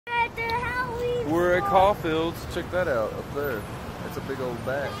We're at Caufield. Check that out up there. That's a big old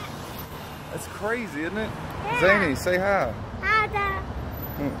bat. That's crazy, isn't it? Yeah. Zany, say hi. Hi, Dad.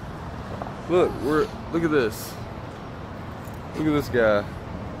 Look, look at this. Look at this guy.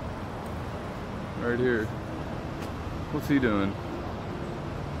 Right here. What's he doing?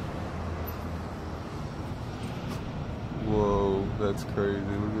 Whoa, that's crazy. Look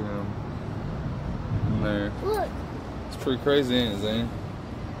at him. In there. Look. It's pretty crazy, ain't it, Zane?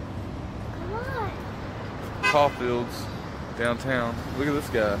 Come on. Caufield's downtown. Look at this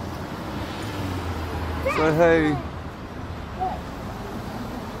guy. Say hey.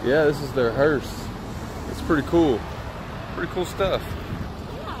 Yeah, this is their hearse. It's pretty cool. Pretty cool stuff.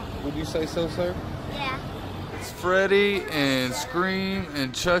 Yeah. Would you say so, sir? Yeah. It's Freddy and Scream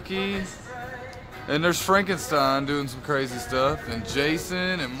and Chucky. And there's Frankenstein doing some crazy stuff. And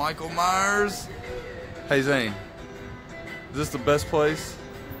Jason and Michael Myers. Hey, Zane. Is this the best place?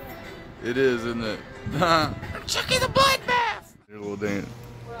 It is, isn't it? Chucky the Bloodbath! Your little dance.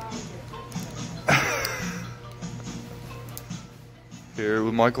 Here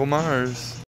with Michael Myers.